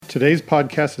Today's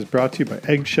podcast is brought to you by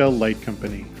Eggshell Light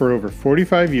Company. For over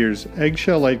 45 years,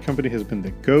 Eggshell Light Company has been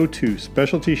the go-to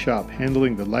specialty shop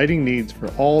handling the lighting needs for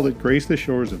all that grace the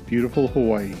shores of beautiful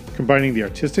Hawaii. Combining the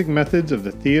artistic methods of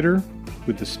the theater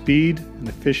with the speed and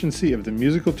efficiency of the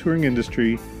musical touring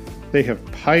industry, they have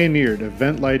pioneered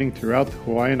event lighting throughout the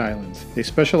Hawaiian Islands. They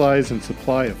specialize in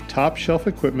supply of top-shelf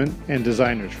equipment and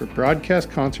designers for broadcast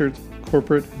concerts,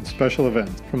 corporate, and special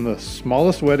events. From the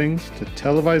smallest weddings to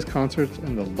televised concerts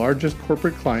and the largest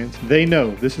corporate clients, they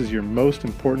know this is your most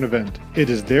important event. It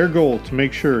is their goal to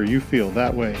make sure you feel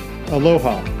that way.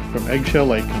 Aloha from Eggshell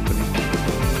Light Company.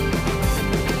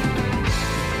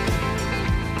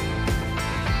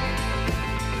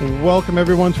 Welcome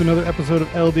everyone to another episode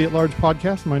of LD at Large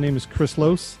podcast. My name is Chris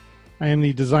Lose. I am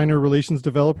the designer relations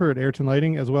developer at Ayrton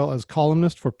Lighting, as well as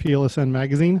columnist for PLSN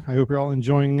Magazine. I hope you're all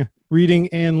enjoying reading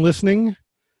and listening.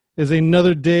 It is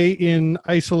another day in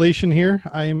isolation here.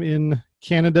 I am in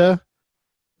Canada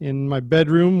in my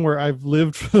bedroom where I've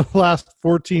lived for the last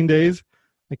 14 days.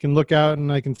 I can look out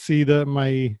and I can see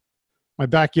my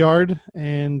backyard,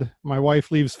 and my wife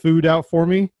leaves food out for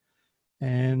me.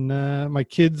 And my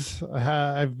kids,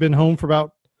 I've been home for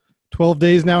about 12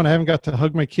 days now, and I haven't got to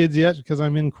hug my kids yet because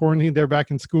I'm in quarantine. They're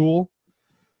back in school.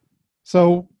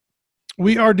 So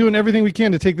we are doing everything we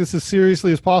can to take this as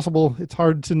seriously as possible. It's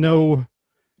hard to know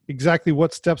exactly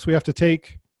what steps we have to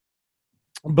take,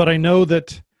 but I know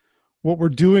that what we're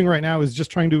doing right now is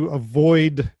just trying to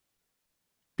avoid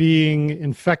being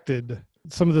infected.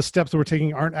 Some of the steps that we're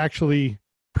taking aren't actually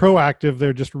proactive,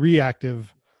 they're just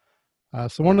reactive.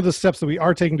 So one of the steps that we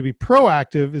are taking to be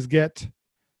proactive is get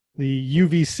the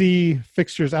UVC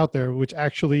fixtures out there, which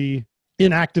actually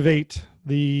inactivate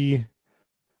the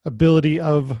ability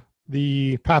of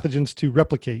the pathogens to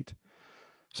replicate.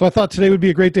 So I thought today would be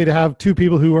a great day to have two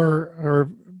people who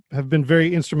have been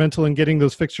very instrumental in getting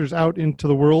those fixtures out into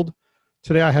the world.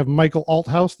 Today I have Michael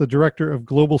Althouse, the Director of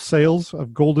Global Sales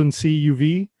of Golden Sea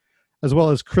UV, as well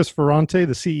as Chris Ferrante,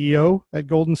 the CEO at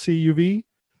Golden Sea UV.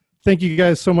 Thank you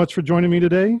guys so much for joining me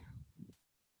today.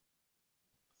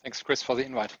 Thanks, Chris, for the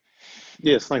invite.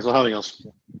 Yes, thanks for having us.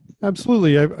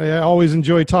 Absolutely. I always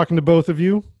enjoy talking to both of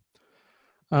you.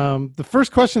 The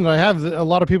first question that I have that a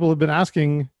lot of people have been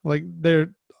asking, a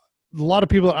lot of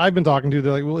people that I've been talking to,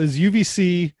 they're like, well, is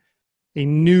UVC a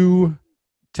new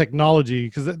technology?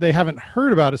 Because they haven't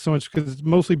heard about it so much because it's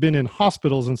mostly been in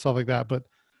hospitals and stuff like that. But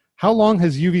how long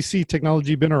has UVC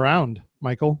technology been around,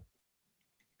 Michael?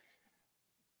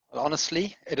 Well,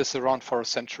 honestly, it is around for a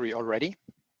century already.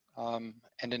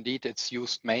 And indeed, it's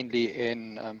used mainly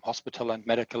in hospital and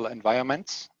medical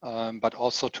environments. But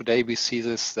also today we see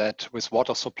this that with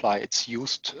water supply, it's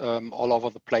used all over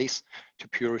the place to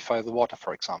purify the water,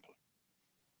 for example.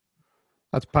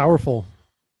 That's powerful.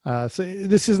 So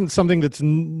this isn't something that's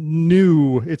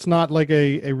new. It's not like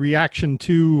a reaction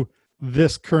to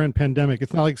this current pandemic.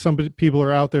 It's not like some people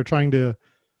are out there trying to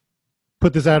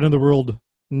put this out in the world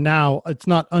now. It's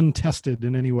not untested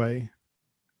in any way.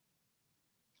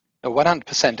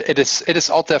 100%. It is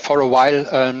out there for a while.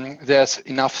 There's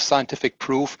enough scientific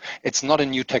proof. It's not a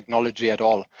new technology at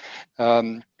all.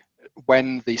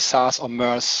 When the SARS or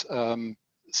MERS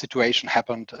situation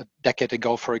happened a decade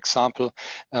ago, for example,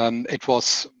 it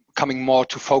was coming more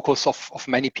to focus of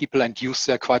many people and used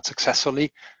there quite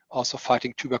successfully. Also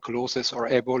fighting tuberculosis or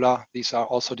Ebola. These are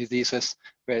also diseases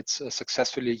where it's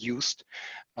successfully used.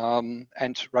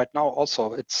 And right now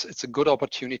also it's a good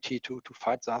opportunity to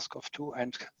fight SARS-CoV-2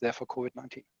 and therefore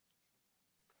COVID-19.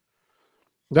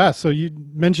 Yeah, so you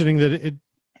mentioning that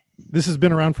this has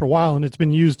been around for a while and it's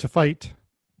been used to fight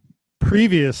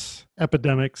previous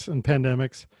epidemics and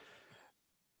pandemics.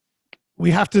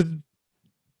 We have to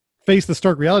face the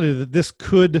stark reality that this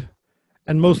could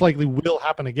and most likely will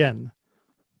happen again.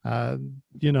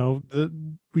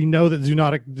 We know that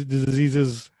zoonotic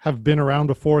diseases have been around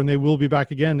before and they will be back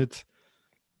again.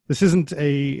 This isn't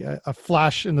a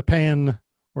flash in the pan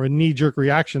or a knee-jerk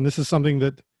reaction. This is something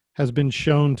that has been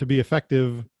shown to be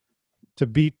effective to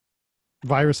beat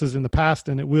viruses in the past,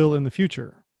 and it will in the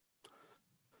future.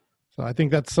 So I think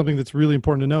that's something that's really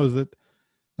important to know, is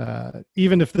that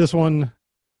even if this one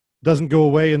doesn't go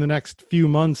away in the next few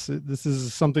months, this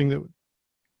is something that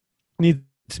needs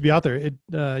to be out there.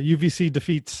 UVC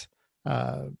defeats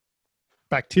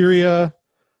bacteria,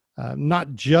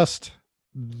 not just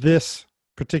this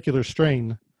particular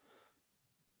strain.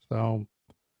 So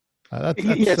that's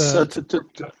yes.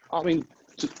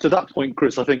 To that point,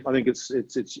 Chris, I think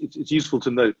it's useful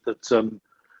to note that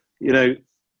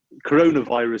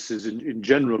coronaviruses in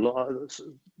general,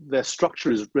 their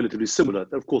structure is relatively similar.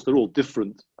 Of course, they're all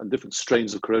different and different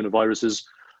strains of coronaviruses.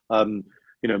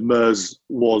 MERS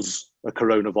was a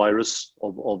coronavirus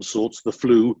of sorts, the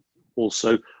flu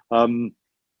also,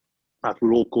 that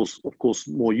we're all, of course,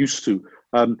 more used to.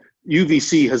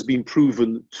 UVC has been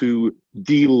proven to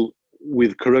deal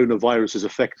with coronaviruses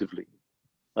effectively.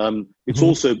 It's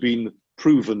also been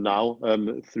proven now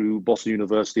through Boston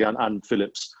University and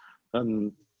Philips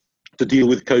to deal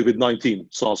with COVID-19,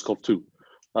 SARS-CoV-2.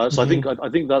 So I think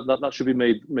that should be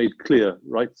made clear,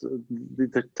 right?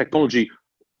 The technology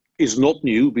is not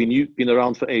new, been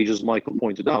around for ages, Michael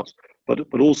pointed out,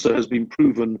 but also has been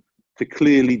proven to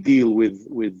clearly deal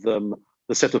with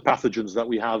the set of pathogens that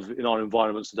we have in our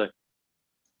environments today.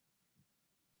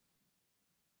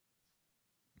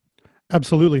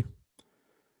 Absolutely.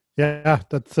 Yeah,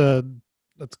 that's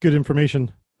good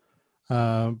information.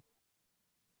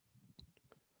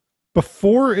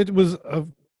 Before it was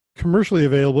commercially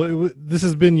available, this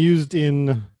has been used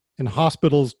in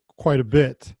hospitals quite a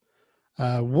bit.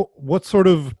 What sort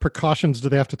of precautions do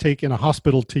they have to take in a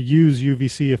hospital to use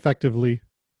UVC effectively,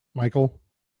 Michael?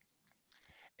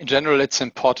 In general, it's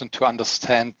important to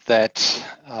understand that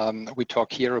we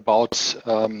talk here about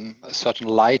a certain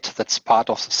light that's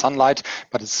part of the sunlight,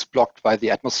 but it's blocked by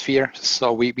the atmosphere.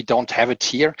 So we don't have it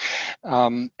here.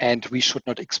 And we should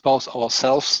not expose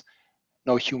ourselves,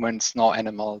 no humans, no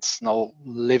animals, no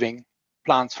living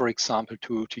plants, for example,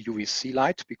 to UVC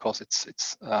light, because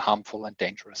it's harmful and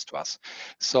dangerous to us.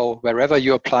 So wherever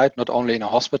you apply it, not only in a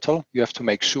hospital, you have to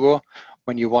make sure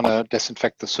when you want to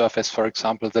disinfect the surface, for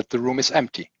example, that the room is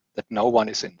empty, that no one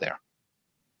is in there.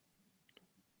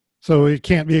 So it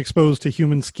can't be exposed to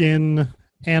human skin,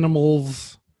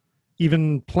 animals,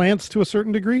 even plants to a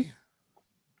certain degree?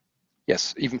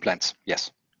 Yes, even plants,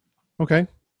 yes. Okay.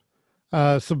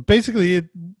 So basically,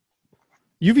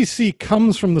 UVC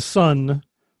comes from the sun,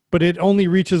 but it only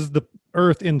reaches the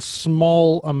Earth in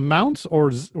small amounts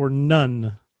or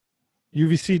none?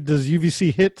 Does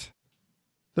UVC hit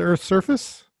the Earth's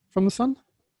surface from the sun?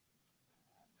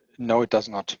 No, it does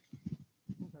not.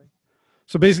 Okay.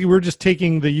 So basically, we're just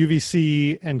taking the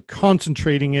UVC and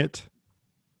concentrating it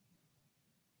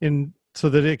in so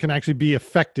that it can actually be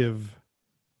effective.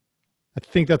 I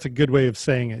think that's a good way of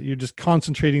saying it. You're just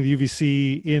concentrating the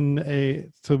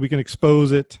UVC so we can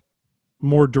expose it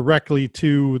more directly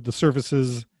to the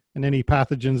surfaces and any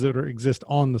pathogens that exist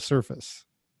on the surface.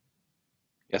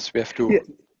 Yes, we have to. Yeah.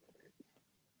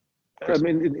 I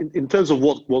mean, in terms of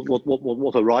what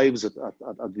arrives at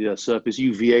the surface,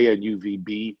 UVA and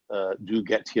UVB do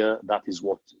get here. That is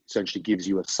what essentially gives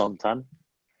you a suntan.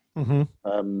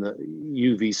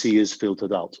 UVC is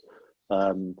filtered out.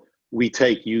 We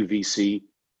take UVC,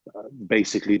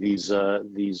 basically these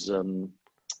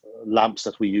lamps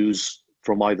that we use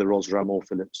from either Osram or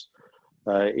Philips,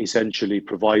 essentially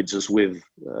provides us with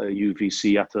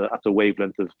UVC at a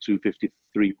wavelength of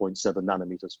 253.7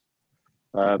 nanometers.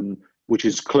 Which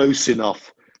is close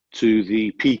enough to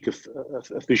the peak of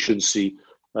efficiency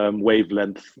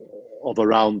wavelength of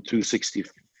around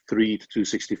 263 to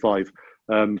 265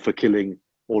 for killing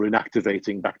or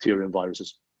inactivating bacteria and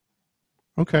viruses.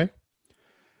 Okay.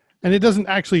 And it doesn't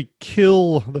actually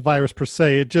kill the virus per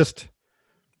se, it just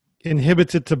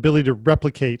inhibits its ability to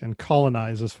replicate and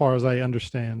colonize, as far as I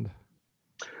understand.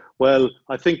 Well,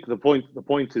 I think the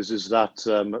point is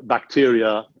that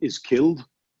bacteria is killed.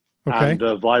 Okay. And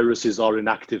viruses are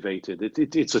inactivated.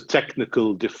 It's a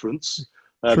technical difference.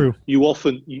 True. You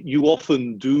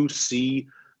often do see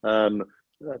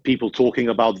people talking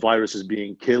about viruses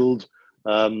being killed,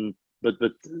 but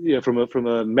you know, from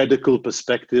a medical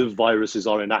perspective, viruses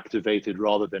are inactivated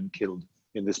rather than killed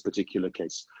in this particular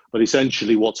case. But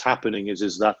essentially, what's happening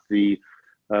is that the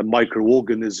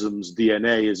microorganism's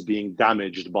DNA is being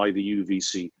damaged by the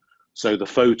UVC. So the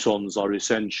photons are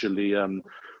essentially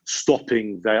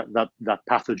stopping that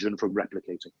pathogen from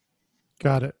replicating.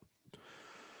 Got it.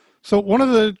 So one of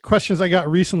the questions I got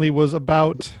recently was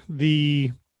about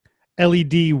the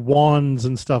LED wands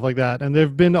and stuff like that. And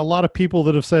there've been a lot of people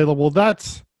that have said, well,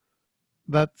 that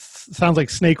sounds like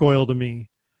snake oil to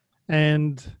me.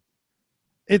 And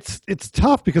it's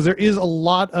tough because there is a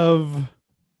lot of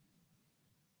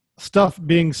stuff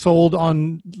being sold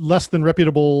on less than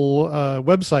reputable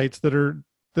websites that are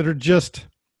just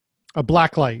a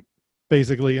black light,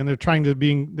 basically, and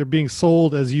they're being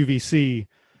sold as UVC.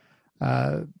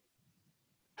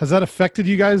 Has that affected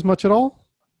you guys much at all?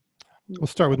 We'll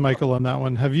start with Michael on that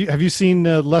one. Have you seen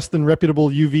less than reputable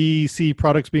UVC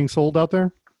products being sold out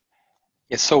there?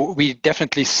 Yes, so we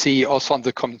definitely see also on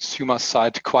the consumer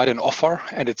side quite an offer,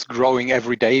 and it's growing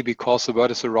every day because the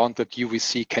word is around that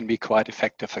UVC can be quite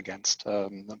effective against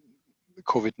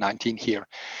COVID-19 here.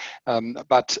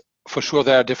 But for sure,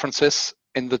 there are differences.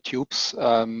 in the tubes.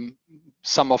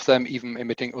 Some of them even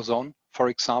emitting ozone, for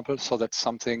example. So that's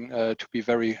something to be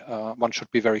one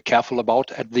should be very careful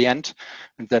about at the end.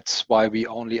 And that's why we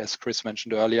only, as Chris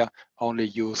mentioned earlier, only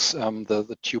use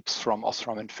the tubes from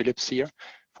Osram and Philips here,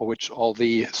 for which all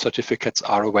the certificates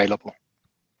are available.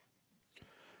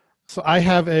 So I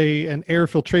have an air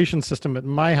filtration system at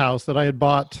my house that I had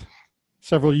bought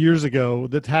several years ago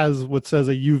that has what says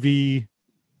a UV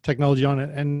technology on it,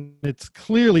 and it's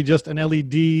clearly just an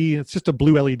LED. It's just a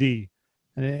blue LED,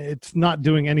 and it's not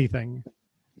doing anything.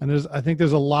 And I think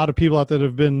there's a lot of people out there that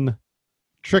have been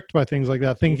tricked by things like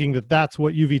that, thinking that that's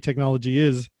what UV technology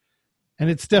is, and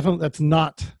that's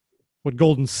not what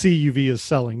Golden Sea UV is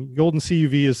selling. Golden Sea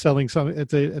UV is selling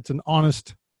it's an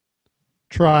honest,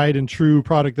 tried and true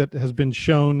product that has been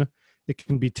shown. It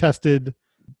can be tested.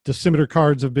 Dosimeter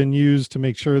cards have been used to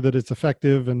make sure that it's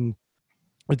effective, and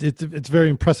it's very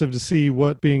impressive to see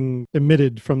what being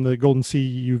emitted from the Golden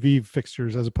Sea UV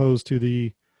fixtures as opposed to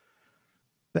the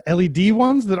LED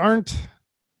ones that aren't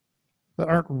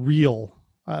real.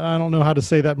 I don't know how to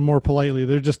say that more politely.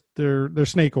 They're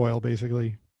snake oil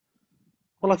basically.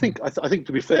 Well, I think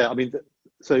to be fair, I mean,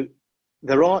 so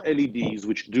there are LEDs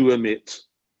which do emit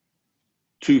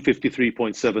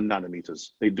 253.7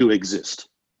 nanometers. They do exist.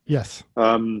 Yes.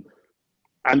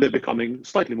 And they're becoming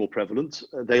slightly more prevalent.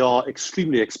 They are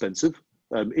extremely expensive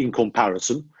in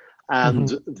comparison,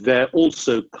 and they're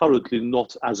also currently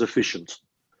not as efficient.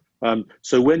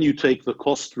 So when you take the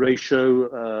cost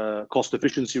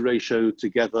efficiency ratio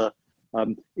together,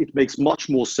 it makes much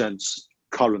more sense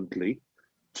currently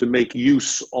to make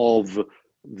use of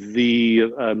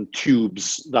the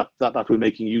tubes that we're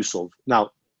making use of.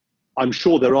 Now, I'm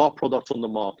sure there are products on the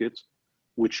market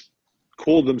which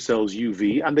call themselves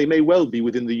UV, and they may well be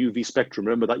within the UV spectrum.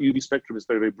 Remember that UV spectrum is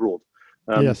very, very broad.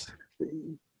 Yes.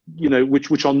 You know,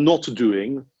 which are not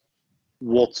doing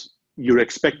what you're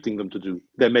expecting them to do.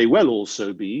 There may well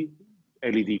also be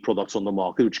LED products on the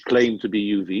market which claim to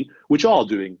be UV, which are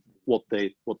doing what they're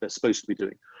supposed to be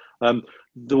doing.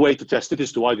 The way to test it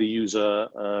is to either use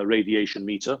a radiation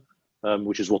meter,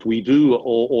 which is what we do,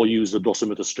 or use the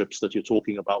dosimeter strips that you're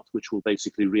talking about, which will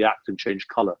basically react and change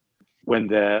color when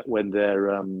they're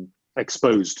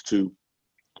exposed to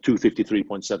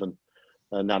 253.7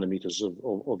 nanometers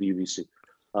of UVC.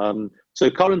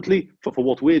 So currently, for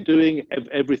what we're doing,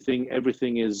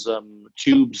 everything is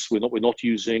tubes. We're not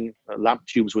using lamp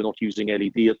tubes. We're not using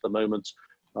LED at the moment.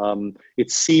 It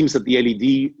seems that the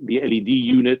LED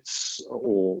units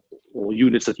or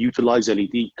units that utilize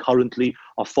LED currently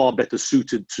are far better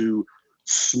suited to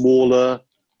smaller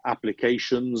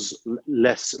applications,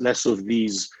 less of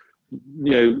these,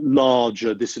 you know,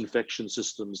 larger disinfection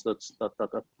systems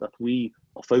that we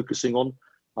are focusing on.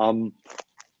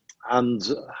 And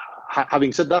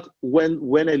having said that, when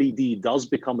LED does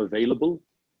become available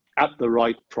at the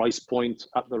right price point,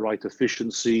 at the right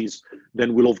efficiencies,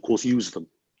 then we'll of course use them.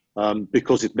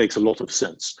 Because it makes a lot of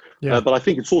sense. Yeah. But I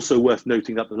think it's also worth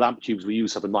noting that the lamp tubes we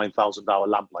use have a 9,000-hour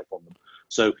lamp life on them.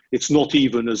 So it's not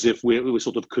even as if we're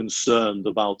sort of concerned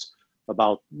about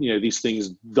you know, these things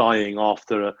dying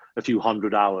after a few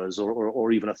hundred hours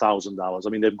or even 1,000 hours. I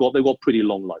mean, they've got pretty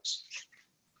long lives.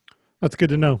 That's good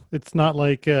to know. It's not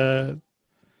like a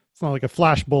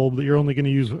flash bulb that you're only going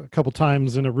to use a couple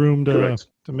times in a room to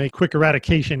make quick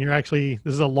eradication.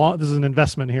 This is an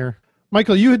investment here.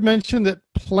 Michael, you had mentioned that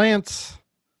plants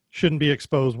shouldn't be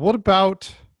exposed. What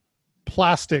about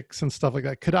plastics and stuff like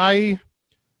that? Could I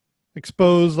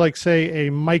expose, like, say,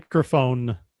 a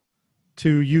microphone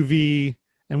to UV,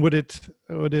 and would it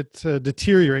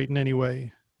deteriorate in any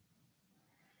way?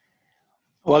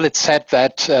 Well, it's said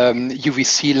that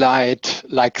UVC light,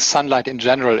 like sunlight in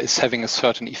general, is having a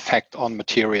certain effect on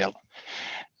material.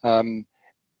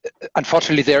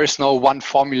 Unfortunately, there is no one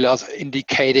formula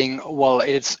indicating, well,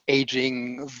 it's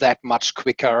aging that much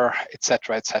quicker,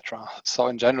 etc., etc. So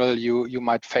in general, you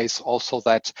might face also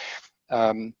that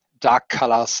dark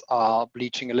colors are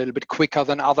bleaching a little bit quicker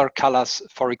than other colors,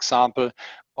 for example,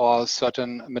 or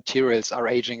certain materials are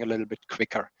aging a little bit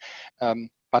quicker.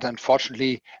 But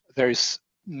unfortunately, there is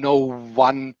no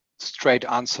one straight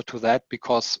answer to that,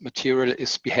 because material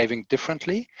is behaving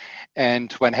differently.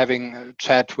 And when having a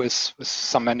chat with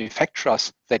some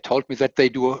manufacturers, they told me that they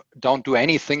don't do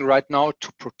anything right now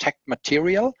to protect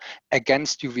material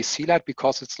against UVC light,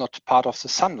 because it's not part of the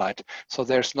sunlight. So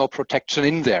there's no protection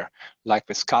in there, like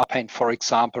with car paint, for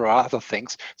example, or other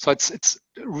things. So it's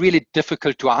really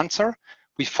difficult to answer.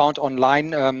 We found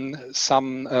online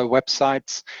some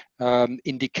websites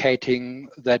indicating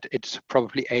that it's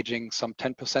probably aging some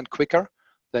 10% quicker.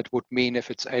 That would mean if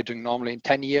it's aging normally in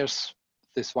 10 years,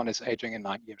 this one is aging in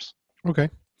 9 years. Okay.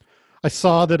 I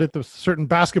saw that at the certain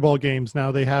basketball games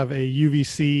now they have a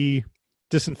UVC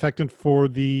disinfectant for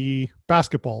the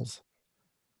basketballs.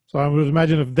 So I would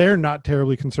imagine if they're not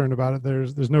terribly concerned about it,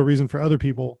 there's no reason for other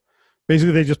people.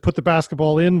 Basically, they just put the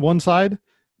basketball in one side,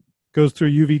 goes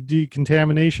through UV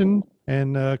decontamination,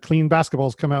 and clean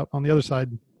basketballs come out on the other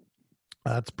side.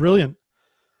 That's brilliant.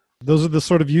 Those are the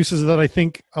sort of uses that I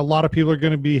think a lot of people are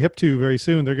going to be hip to very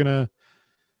soon. They're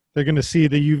going to see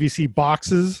the UVC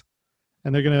boxes,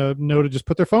 and they're going to know to just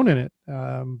put their phone in it.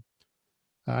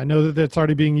 I know that that's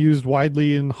already being used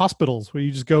widely in hospitals, where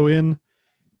you just go in,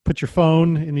 put your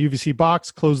phone in the UVC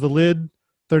box, close the lid.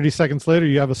 30 seconds later,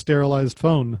 you have a sterilized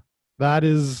phone.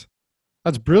 That's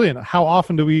brilliant. How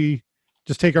often do we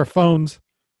just take our phones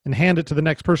and hand it to the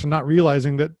next person, not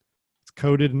realizing that it's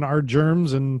coated in our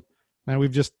germs, and now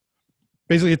we've just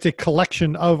basically, it's a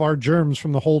collection of our germs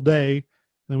from the whole day, and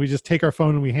then we just take our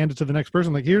phone and we hand it to the next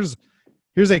person. Like, here's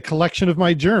a collection of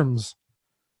my germs.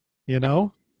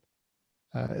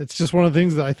 It's just one of the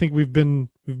things that I think we've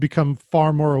become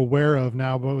far more aware of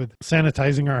now. But with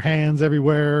sanitizing our hands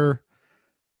everywhere,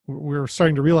 we're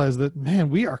starting to realize that, man,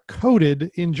 we are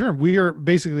coated in germ. We are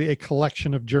basically a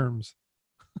collection of germs.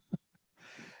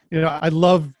 I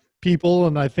love people,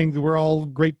 and I think that we're all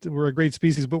great. We're a great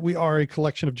species, but we are a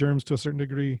collection of germs to a certain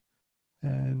degree,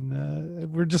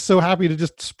 and we're just so happy to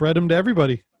just spread them to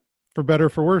everybody, for better or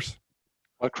for worse.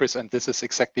 Well, Chris, and this is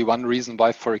exactly one reason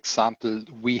why, for example,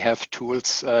 we have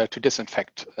tools to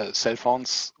disinfect cell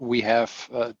phones. We have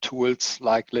tools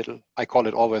like I call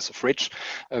it always a fridge,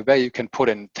 where you can put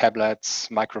in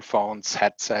tablets, microphones,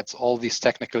 headsets, all these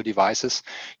technical devices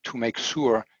to make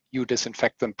sure you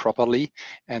disinfect them properly,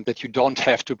 and that you don't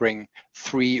have to bring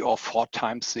 3 or 4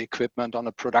 times the equipment on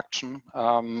a production,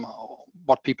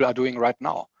 what people are doing right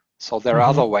now. So there are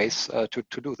other ways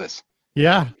to do this.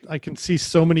 Yeah, I can see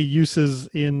so many uses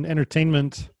in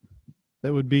entertainment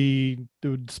that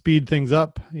would speed things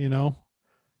up,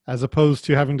 as opposed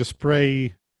to having to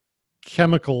spray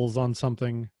chemicals on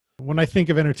something. When I think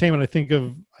of entertainment, I think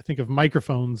of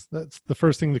microphones. That's the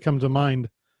first thing that comes to mind.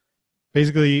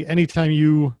 Basically, anytime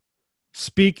you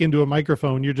speak into a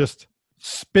microphone, you're just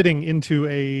spitting into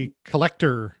a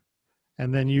collector,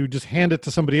 and then you just hand it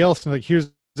to somebody else and like,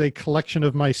 here's a collection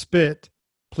of my spit.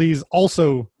 Please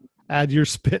also add your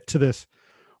spit to this.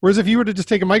 Whereas if you were to just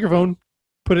take a microphone,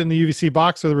 put it in the UVC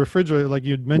box or the refrigerator, like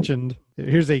you'd mentioned,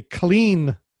 here's a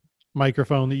clean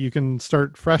microphone that you can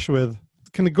start fresh with.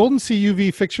 Can the Golden Sea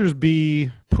UV fixtures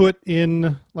be put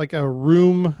in like a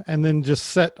room and then just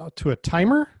set to a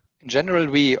timer? In general,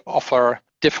 we offer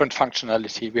different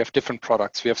functionality. We have different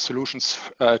products. We have solutions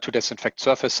to disinfect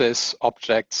surfaces,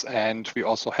 objects, and we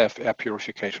also have air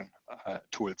purification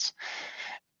tools.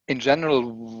 In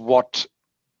general, what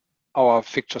our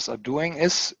fixtures are doing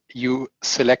is you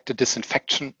select a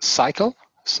disinfection cycle,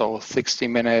 so 60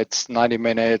 minutes, 90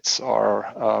 minutes, or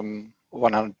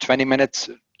 120 minutes,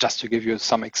 just to give you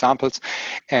some examples,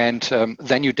 and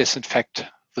then you disinfect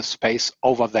the space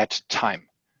over that time.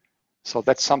 So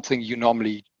that's something you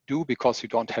normally do because you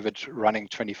don't have it running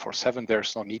 24/7.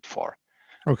 There's no need for.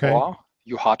 Okay. Or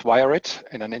you hardwire it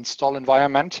in an install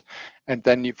environment, and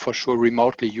then for sure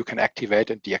remotely you can activate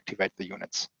and deactivate the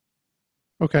units.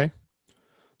 Okay.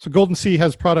 So Golden Sea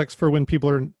has products for when people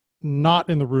are not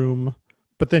in the room,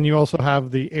 but then you also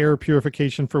have the air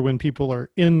purification for when people are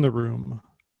in the room.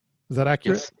 Is that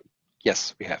accurate?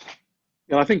 Yes, we have.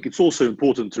 And I think it's also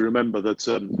important to remember that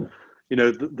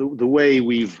the way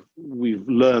we've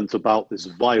learned about this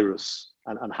virus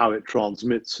and how it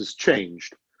transmits has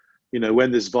changed.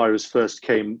 When this virus first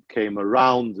came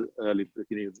around early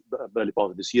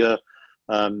part of this year,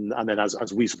 and then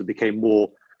as we sort of became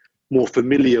more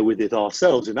familiar with it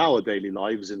ourselves in our daily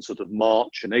lives in sort of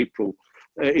March and April,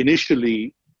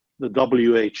 initially the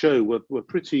WHO were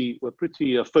pretty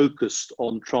focused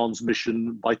on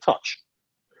transmission by touch,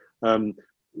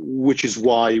 which is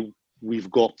why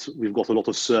we've got a lot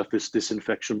of surface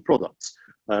disinfection products.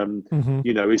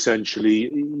 Essentially,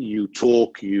 you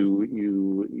talk,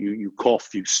 you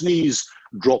cough, you sneeze,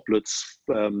 droplets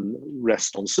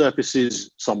rest on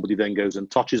surfaces. Somebody then goes and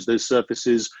touches those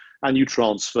surfaces, and you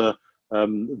transfer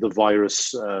the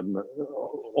virus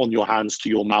on your hands to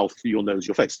your mouth, your nose,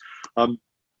 your face.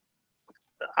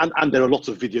 And there are lots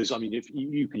of videos. I mean, if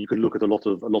you can look at a lot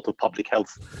of public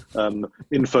health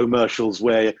infomercials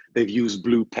where they've used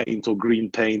blue paint or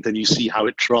green paint, and you see how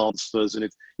it transfers, and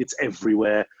it's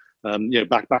everywhere.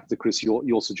 Back to Chris,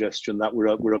 your suggestion that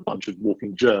we're a bunch of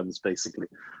walking germs, basically,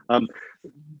 and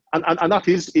that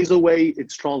is a way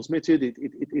it's transmitted.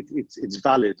 It's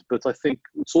valid, but I think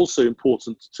it's also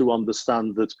important to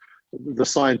understand that the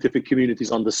scientific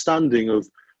community's understanding of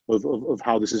of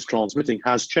how this is transmitting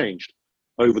has changed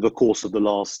over the course of the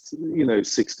last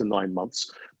 6 to 9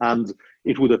 months. And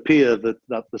it would appear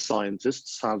that the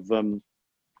scientists have,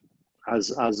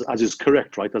 as is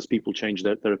correct, right? As people change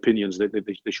their opinions,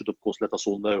 they should of course let us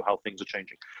all know how things are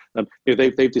changing.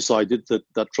 They've decided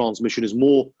that transmission is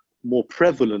more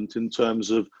prevalent in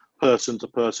terms of person to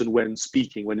person when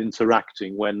speaking, when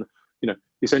interacting, when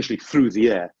essentially through the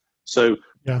air. So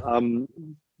yeah.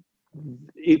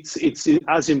 It's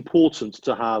as important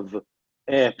to have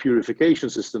air purification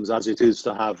systems as it is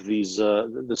to have these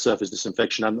the surface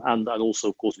disinfection and also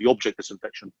of course the object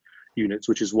disinfection units,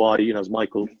 which is why, as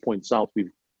Michael points out,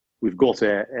 we've got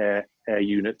air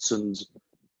units, and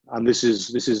this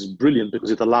is brilliant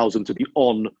because it allows them to be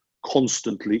on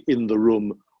constantly in the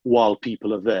room while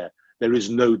people are there. There is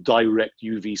no direct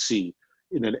UVC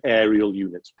in an aerial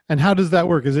unit. And how does that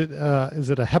work? Is it a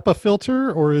HEPA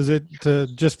filter, or is it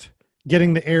just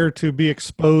getting the air to be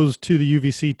exposed to the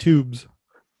UVC tubes?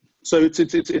 So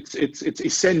it's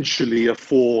essentially a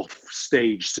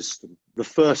 4-stage system. The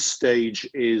first stage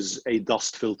is a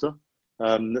dust filter.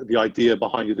 The idea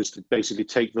behind it is to basically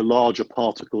take the larger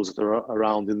particles that are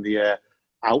around in the air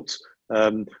out.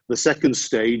 The second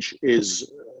stage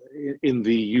is in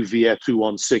the UV Air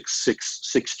 216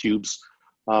 six tubes,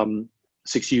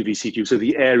 6 UVC tubes. So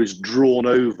the air is drawn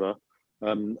over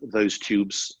those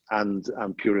tubes and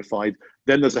purified.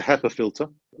 Then there's a HEPA filter.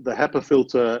 The HEPA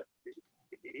filter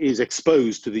is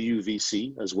exposed to the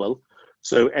UVC as well.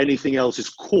 So anything else is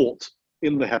caught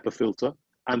in the HEPA filter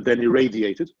and then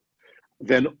irradiated.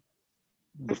 Then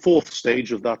the fourth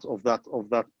stage of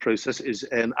that process is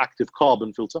an active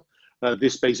carbon filter.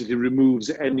 This basically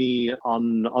removes any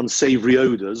unsavory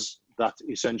odors that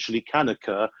essentially can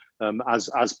occur as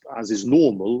is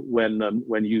normal when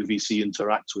UVC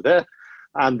interacts with air.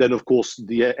 And then, of course,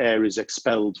 the air is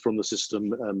expelled from the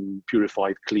system,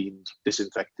 purified, cleaned,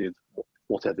 disinfected,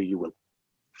 whatever you will.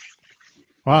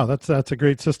 Wow, that's a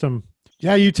great system.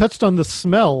 Yeah, you touched on the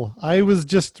smell. I was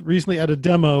just recently at a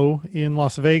demo in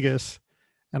Las Vegas,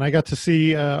 and I got to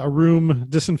see a room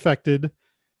disinfected.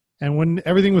 And when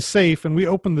everything was safe and we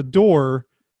opened the door,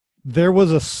 there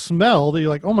was a smell that you're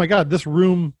like, oh my God, this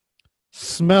room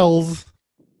smells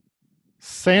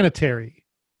sanitary.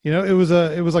 It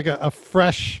was like a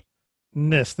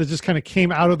freshness that just kind of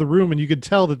came out of the room, and you could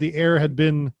tell that the air had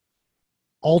been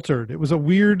altered. It was a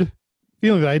weird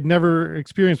feeling that I'd never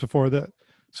experienced before. That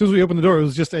as soon as we opened the door, it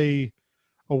was just a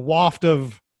waft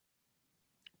of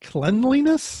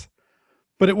cleanliness,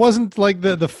 but it wasn't like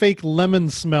the fake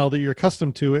lemon smell that you're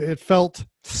accustomed to. It felt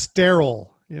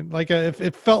sterile,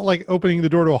 it felt like opening the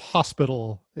door to a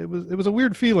hospital. It was a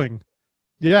weird feeling.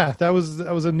 Yeah, that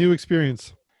was a new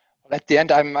experience. At the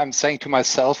end, I'm saying to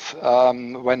myself,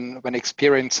 when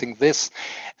experiencing this,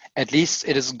 at least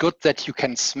it is good that you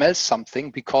can smell something,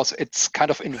 because it's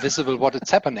kind of invisible what it's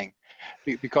happening.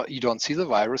 Because you don't see the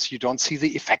virus, you don't see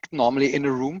the effect normally in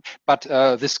a room, but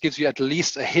this gives you at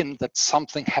least a hint that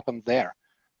something happened there.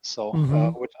 So,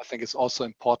 which I think is also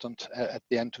important at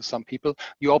the end to some people.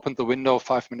 You open the window,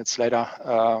 5 minutes later,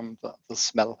 the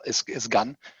smell is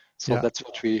gone. So that's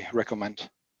what we recommend.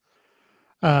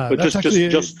 But just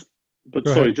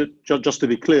to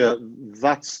be clear,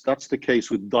 that's the case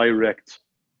with the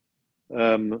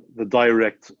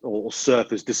direct or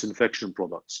surface disinfection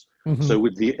products. Mm-hmm. So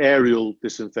with the aerial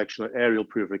disinfection or aerial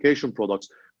purification products,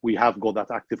 we have got that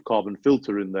active carbon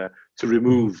filter in there to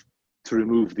remove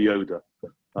the odor.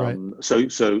 Right. So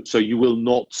you will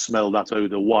not smell that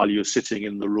odor while you're sitting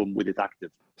in the room with it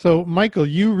active. So Michael,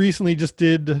 you recently just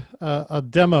did a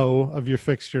demo of your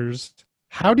fixtures.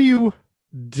 How do you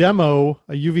demo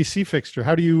a UVC fixture?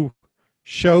 How do you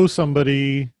show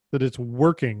somebody that it's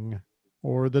working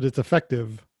or that it's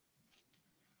effective?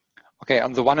 Okay,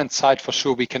 on the one hand side, for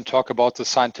sure, we can talk about the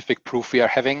scientific proof we are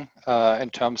having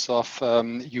in terms of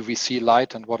UVC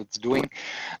light and what it's doing.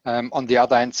 On the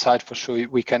other hand side, for sure,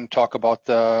 we can talk about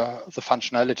the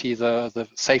functionality, the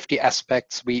safety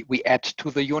aspects we add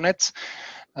to the units.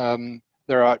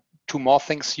 There are 2 more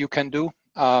things you can do.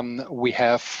 We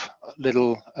have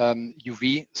little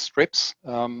UV strips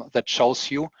that shows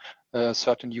you a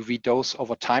certain UV dose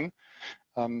over time.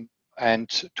 And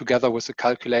together with the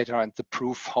calculator and the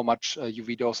proof how much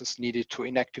UV dose is needed to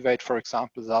inactivate, for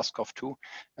example, SARS-CoV-2,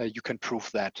 you can prove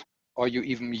that. Or you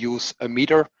even use a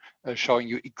meter showing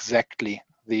you exactly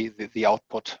the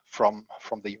output from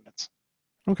the units.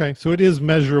 Okay, so it is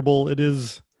measurable. It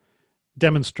is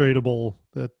demonstrable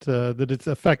that it's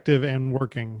effective and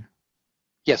working.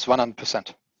 Yes,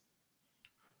 100%.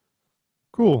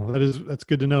 Cool. That's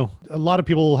good to know. A lot of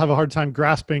people have a hard time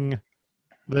grasping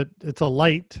that it's a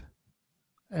light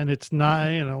and it's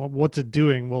not, what's it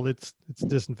doing? Well, it's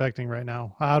disinfecting right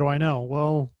now. How do I know?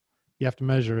 Well, you have to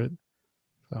measure it.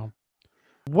 So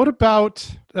what about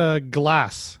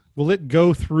glass? Will it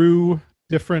go through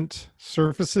different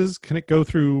surfaces? Can it go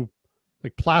through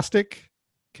like plastic?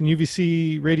 Can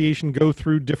UVC radiation go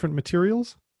through different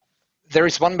materials? There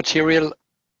is one material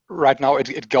right now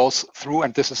it goes through,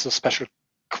 and this is a special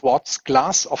quartz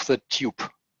glass of the tube.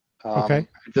 Okay.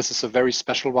 This is a very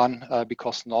special one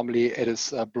because normally it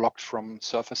is blocked from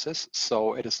surfaces,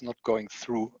 so it is not going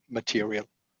through material.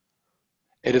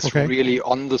 It is really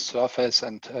on the surface,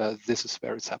 and this is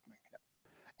where it's happening.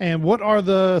 And what are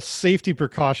the safety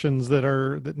precautions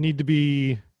that need to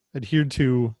be adhered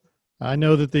to? I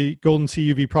know that the Golden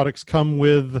Sea UV products come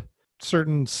with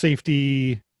certain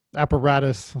safety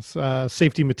apparatus,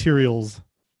 safety materials.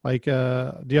 Like, do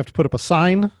you have to put up a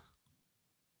sign?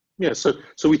 Yeah, so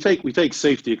we take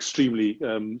safety extremely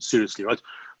seriously, right?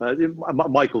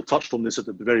 Michael touched on this at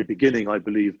the very beginning, I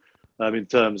believe, in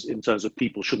terms of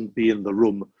people shouldn't be in the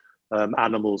room,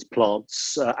 animals,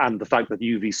 plants, and the fact that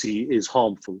UVC is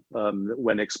harmful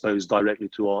when exposed directly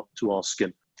to our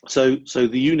skin. So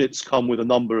the units come with a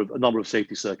number of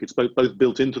safety circuits, both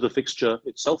built into the fixture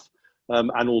itself,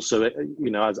 and also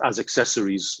as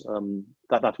accessories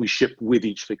that we ship with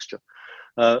each fixture.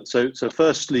 So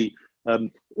firstly,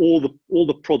 all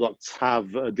the products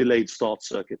have delayed start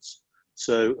circuits.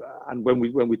 So, and when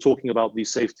we're talking about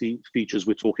these safety features,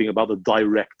 we're talking about the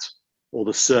direct or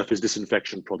the surface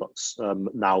disinfection products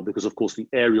now, because of course the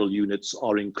aerial units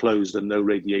are enclosed and no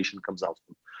radiation comes out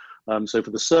of them. So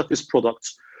for the surface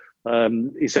products,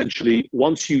 essentially,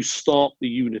 once you start the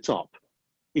unit up,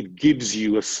 it gives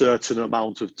you a certain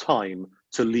amount of time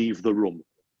to leave the room.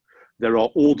 There are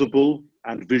audible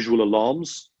and visual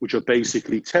alarms, which are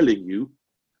basically telling you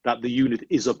that the unit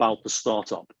is about to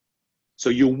start up. So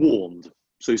you're warned.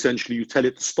 So essentially you tell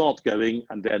it to start going,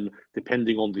 and then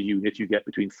depending on the unit, you get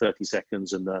between 30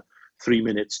 seconds and 3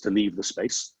 minutes to leave the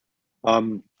space.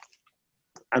 And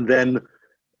then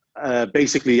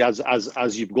basically as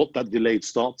you've got that delayed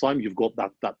start time, you've got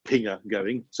that pinger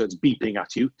going. So it's beeping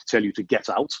at you to tell you to get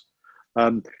out.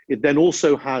 It then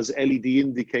also has LED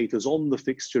indicators on the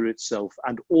fixture itself,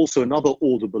 and also another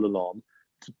audible alarm,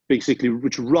 basically,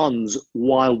 which runs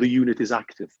while the unit is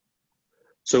active.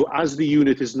 So as the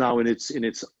unit is now in its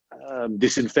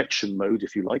disinfection mode,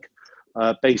 if you like,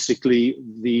 basically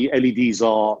the LEDs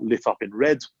are lit up in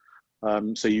red.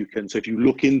 So if you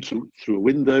look through a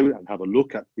window and have a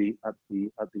look at the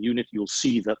unit, you'll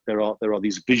see that there are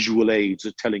these visual aids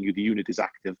that telling you the unit is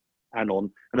active and on,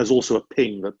 and there's also a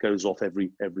ping that goes off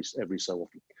every so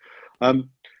often.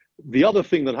 The other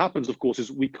thing that happens, of course,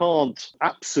 is we can't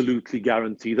absolutely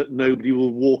guarantee that nobody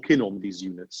will walk in on these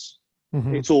units.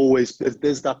 Mm-hmm. It's always,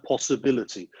 there's that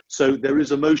possibility. So there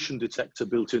is a motion detector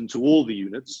built into all the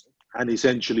units. And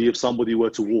essentially, if somebody were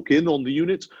to walk in on the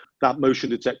unit, that motion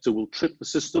detector will trip the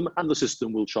system and the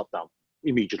system will shut down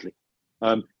immediately.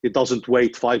 It doesn't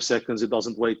wait 5 seconds. It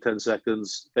doesn't wait 10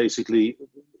 seconds. Basically,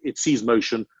 it sees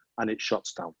motion and it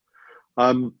shuts down.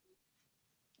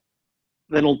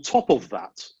 Then on top of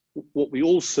that, what we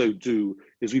also do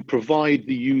is we provide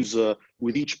the user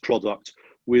with each product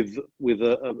with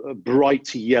a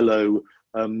bright yellow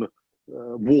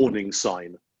warning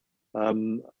sign,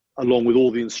 along with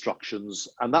all the instructions,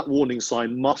 and that warning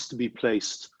sign must be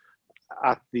placed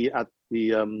at the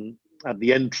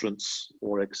entrance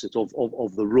or exit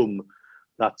of the room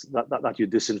that you're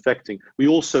disinfecting. We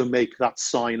also make that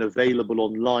sign available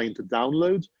online to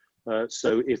download.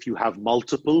 So if you have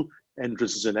multiple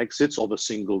entrances and exits of a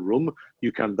single room,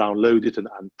 you can download it and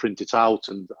print it out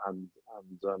and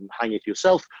hang it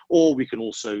yourself, or we can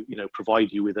also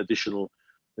provide you with additional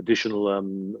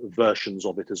versions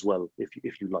of it as well,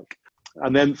 if you like.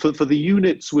 And then for the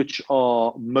units which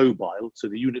are mobile, so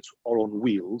the units are on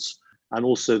wheels, and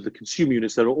also the consumer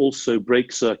units, there are also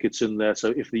brake circuits in there.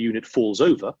 So if the unit falls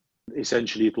over,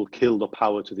 essentially it will kill the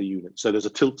power to the unit. So there's a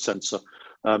tilt sensor,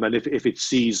 and if it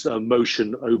sees a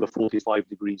motion over 45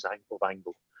 degrees of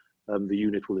angle, the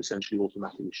unit will essentially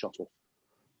automatically shut off.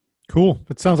 Cool.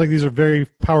 It sounds like these are very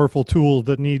powerful tools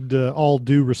that need all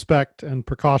due respect and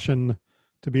precaution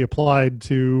to be applied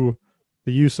to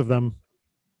the use of them.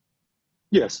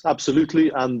 Yes, absolutely.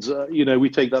 And, we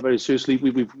take that very seriously.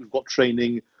 We've got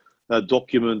training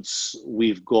documents.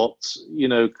 We've got,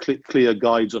 clear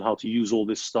guides on how to use all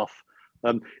this stuff.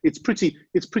 It's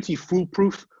pretty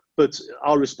foolproof, but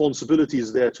our responsibility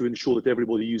is there to ensure that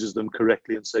everybody uses them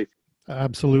correctly and safely.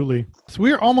 Absolutely. So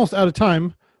we're almost out of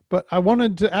time, but I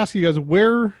wanted to ask you guys,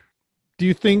 where do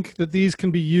you think that these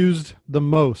can be used the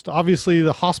most? Obviously,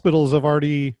 the hospitals have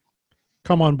already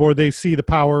come on board. They see the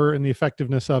power and the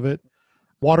effectiveness of it.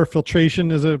 Water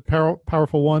filtration is a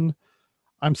powerful one.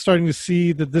 I'm starting to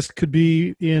see that this could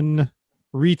be in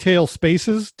retail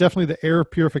spaces, definitely the air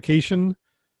purification.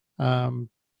 When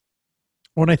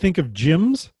I think of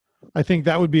gyms, I think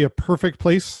that would be a perfect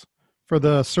place for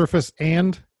the surface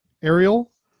and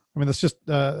aerial. I mean, it's just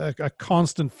a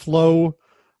constant flow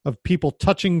of people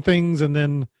touching things and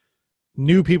then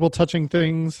new people touching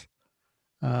things.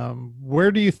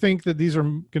 Where do you think that these are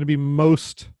going to be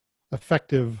most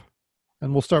effective?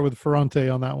 And we'll start with Ferrante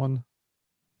on that one.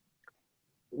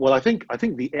 Well, I think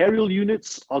the aerial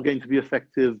units are going to be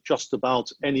effective just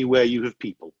about anywhere you have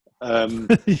people.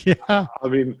 Yeah. I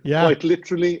mean, yeah. Quite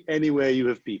literally anywhere you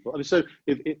have people. I mean, so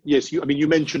yes, you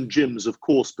mentioned gyms, of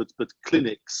course, but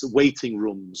clinics, waiting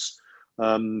rooms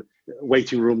in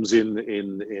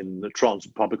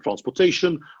public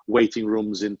transportation, waiting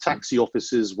rooms in taxi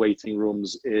offices, waiting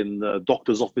rooms in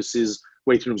doctors' offices,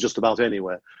 waiting rooms just about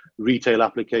anywhere, retail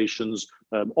applications,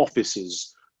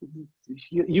 offices.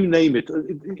 You name it.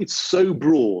 It's so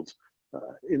broad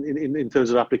in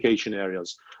terms of application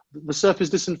areas. The surface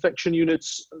disinfection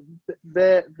units,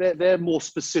 they're more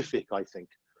specific, I think.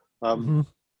 And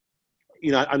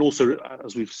also,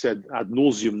 as we've said ad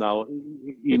nauseum now,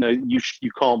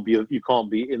 you can't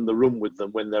be in the room with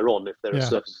them when they're on if they're a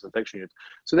surface disinfection unit.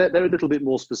 So they're a little bit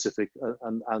more specific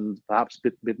and perhaps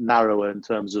a bit narrower in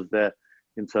terms of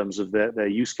their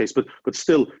use case, but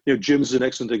still, gyms is an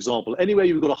excellent example. Anywhere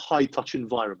you've got a high touch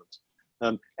environment,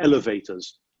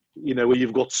 elevators, where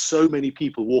you've got so many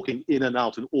people walking in and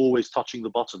out and always touching the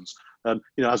buttons.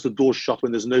 As the doors shut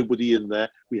when there's nobody in there,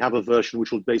 we have a version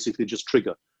which will basically just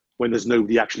trigger when there's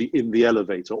nobody actually in the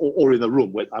elevator or in a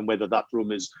room, and whether that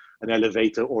room is an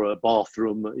elevator or a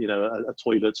bathroom, a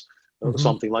toilet, or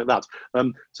something like that.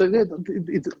 So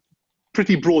it's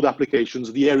pretty broad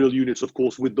applications. The aerial units, of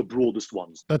course, with the broadest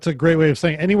ones. That's a great way of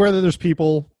saying anywhere that there's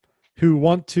people who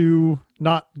want to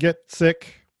not get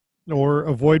sick or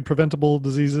avoid preventable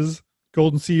diseases,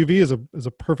 Golden CUV is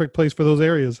a perfect place for those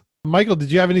areas. Michael,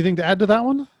 did you have anything to add to that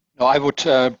one? No, I would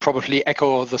probably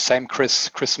echo the same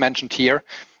Chris mentioned here.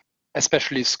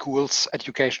 Especially schools,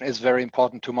 education is very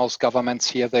important to most governments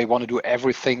here. They want to do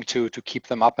everything to keep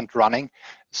them up and running.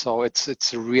 So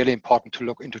it's really important to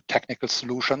look into technical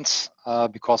solutions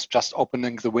because just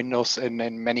opening the windows in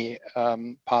many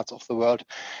parts of the world,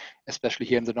 especially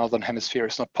here in the Northern Hemisphere,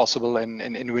 is not possible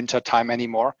in winter time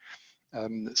anymore.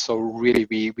 So really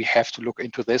we have to look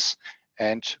into this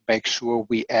and make sure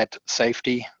we add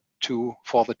safety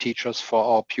for the teachers, for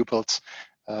our pupils.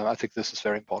 I think this is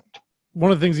very important. One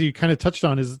of the things that you kind of touched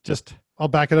on is I'll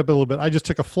back it up a little bit. I just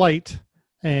took a flight,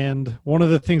 and one of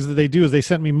the things that they do is they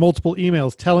sent me multiple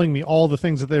emails telling me all the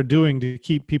things that they're doing to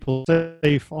keep people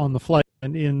safe on the flight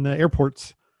and in the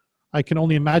airports. I can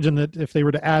only imagine that if they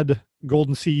were to add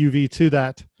Golden CUV to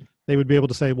that, they would be able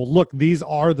to say, well, look, these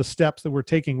are the steps that we're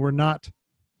taking. We're not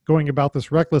going about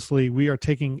this recklessly. We are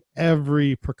taking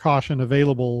every precaution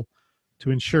available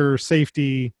to ensure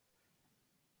safety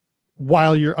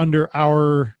while you're under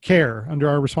our care, under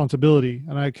our responsibility.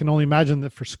 And I can only imagine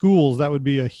that for schools, that would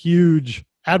be a huge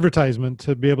advertisement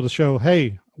to be able to show,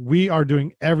 hey, we are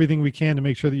doing everything we can to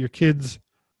make sure that your kids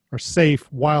are safe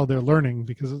while they're learning.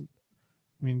 Because, I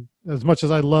mean, as much as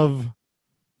I love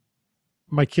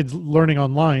my kids learning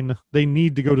online, they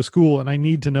need to go to school, and I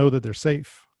need to know that they're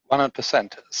safe.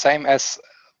 100%. Same as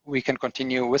we can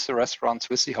continue with the restaurants,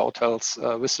 with the hotels,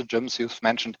 with the gyms you've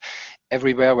mentioned.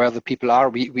 Everywhere where the people are,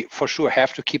 we for sure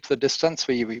have to keep the distance.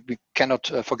 We cannot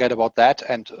forget about that.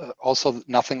 And also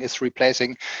nothing is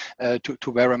replacing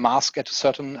to wear a mask at a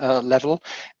certain level.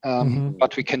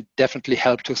 But we can definitely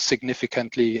help to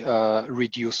significantly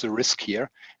reduce the risk here.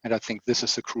 And I think this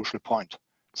is a crucial point.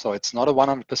 So it's not a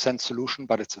 100% solution,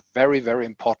 but it's a very, very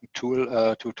important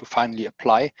tool to finally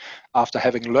apply after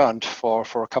having learned for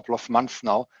a couple of months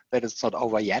now that it's not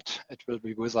over yet. It will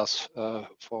be with us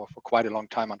for quite a long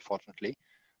time, unfortunately.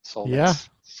 So let's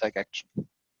take action.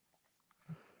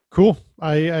 Cool.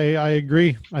 I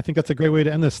agree. I think that's a great way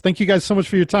to end this. Thank you guys so much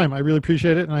for your time. I really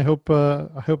appreciate it. And I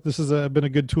hope this has been a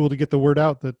good tool to get the word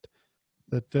out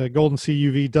that Golden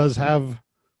CUV does have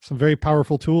some very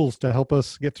powerful tools to help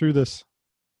us get through this.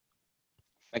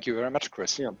 Thank you very much,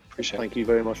 Chris. Yeah, appreciate it. Thank you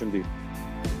very much indeed.